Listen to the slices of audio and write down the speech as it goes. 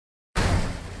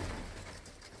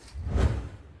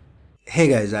Hey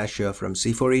guys, Ash here from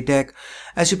C4E Tech.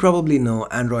 As you probably know,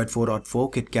 Android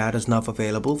 4.4 KitKat is now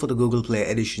available for the Google Play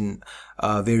Edition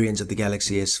variants of the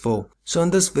Galaxy S4. So in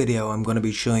this video, I'm going to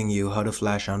be showing you how to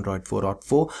flash Android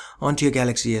 4.4 onto your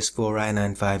Galaxy S4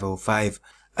 I9505.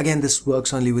 Again, this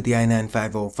works only with the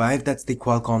I9505, that's the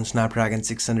Qualcomm Snapdragon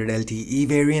 600 LTE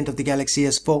variant of the Galaxy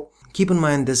S4. Keep in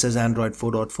mind this is Android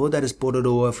 4.4 that is ported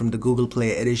over from the Google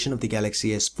Play edition of the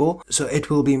Galaxy S4, so it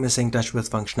will be missing Touchwiz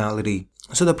functionality.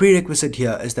 So the prerequisite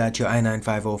here is that your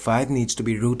i9505 needs to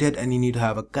be rooted and you need to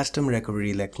have a custom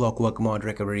recovery like Clockwork Mod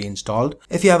recovery installed.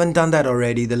 If you haven't done that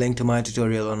already, the link to my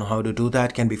tutorial on how to do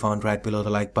that can be found right below the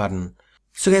like button.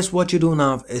 So guys, what you do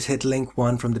now is hit link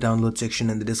 1 from the download section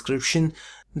in the description.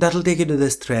 That'll take you to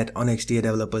this thread on XDA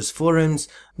developers forums.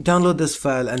 Download this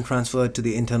file and transfer it to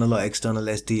the internal or external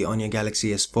SD on your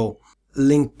Galaxy S4.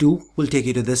 Link 2 will take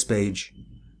you to this page.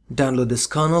 Download this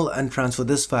kernel and transfer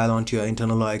this file onto your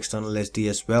internal or external SD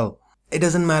as well. It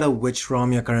doesn't matter which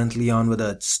ROM you're currently on,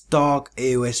 whether it's stock,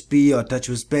 AOSP or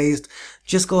Touchwiz based,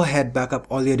 just go ahead, back up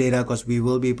all your data because we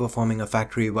will be performing a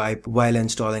factory wipe while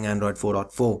installing Android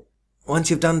 4.4. Once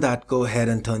you've done that, go ahead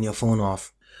and turn your phone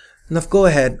off. Now go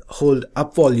ahead, hold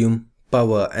up volume,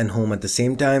 power and home at the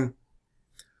same time.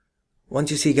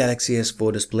 Once you see Galaxy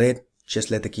S4 displayed,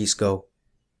 just let the keys go.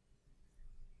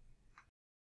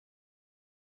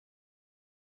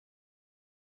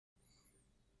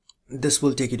 This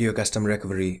will take you to your custom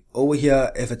recovery. Over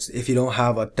here, if you don't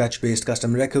have a touch-based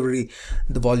custom recovery,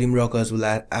 the volume rockers will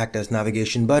act as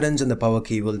navigation buttons and the power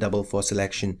key will double for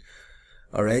selection.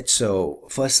 Alright, so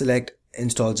first select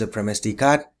install zip from SD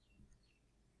card.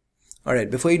 Alright,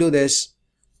 before you do this,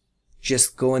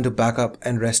 just go into backup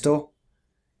and restore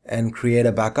and create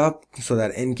a backup so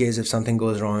that in case if something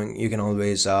goes wrong, you can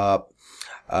always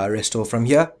restore from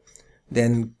here.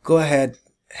 Then go ahead,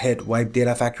 hit wipe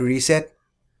data factory reset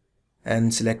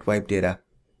and select wipe data.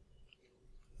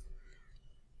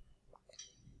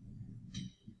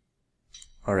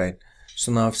 Alright,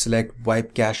 so now select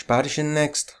wipe cache partition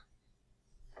next.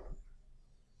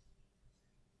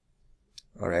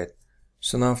 Alright,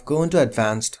 so now go into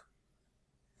advanced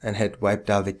and hit wipe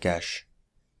Dalvik cache.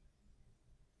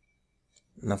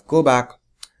 Now go back,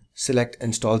 select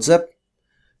install zip,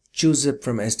 choose zip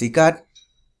from SD card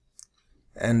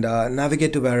and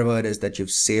navigate to wherever it is that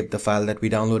you've saved the file that we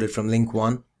downloaded from link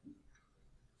 1.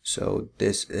 So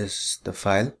this is the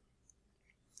file.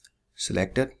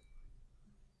 Select it.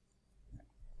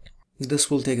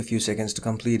 This will take a few seconds to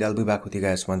complete. I'll be back with you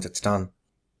guys once it's done.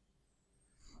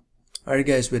 Alright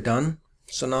guys, we're done.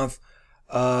 So now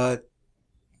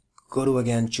go to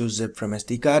again choose zip from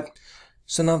SD card.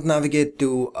 So now navigate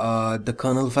to the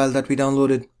kernel file that we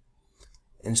downloaded.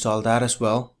 Install that as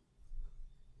well.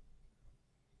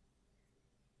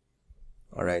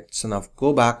 Alright, so now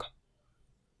go back,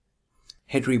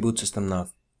 hit reboot system now.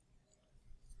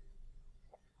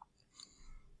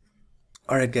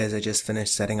 Alright guys, I just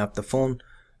finished setting up the phone.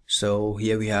 So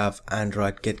here we have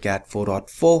Android KitKat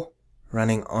 4.4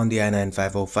 running on the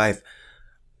i9505.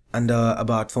 Under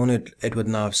about phone, it would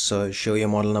now show your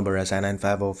model number as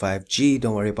i9505G.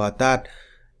 Don't worry about that.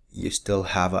 You still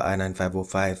have a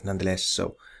i9505 nonetheless.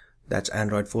 So that's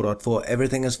Android 4.4.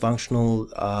 Everything is functional.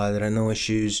 There are no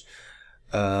issues.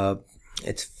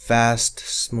 It's fast,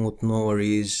 smooth, no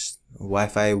worries.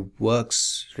 Wi-Fi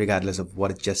works regardless of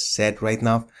what it just said right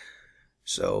now.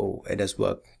 So it does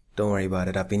work. Don't worry about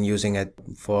it. I've been using it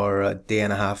for a day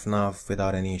and a half now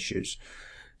without any issues.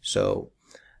 So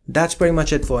that's pretty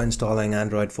much it for installing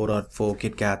Android 4.4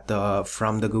 KitKat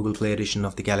from the Google Play edition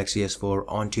of the Galaxy S4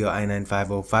 onto your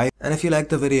i9505. And if you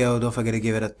liked the video, don't forget to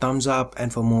give it a thumbs up.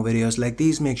 And for more videos like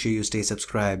these, make sure you stay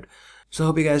subscribed. So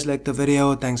hope you guys liked the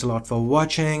video. Thanks a lot for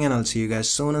watching and I'll see you guys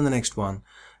soon in the next one.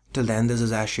 Till then, this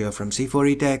is Ash here from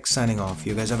C4E Tech signing off.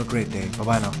 You guys have a great day. Bye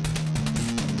bye now.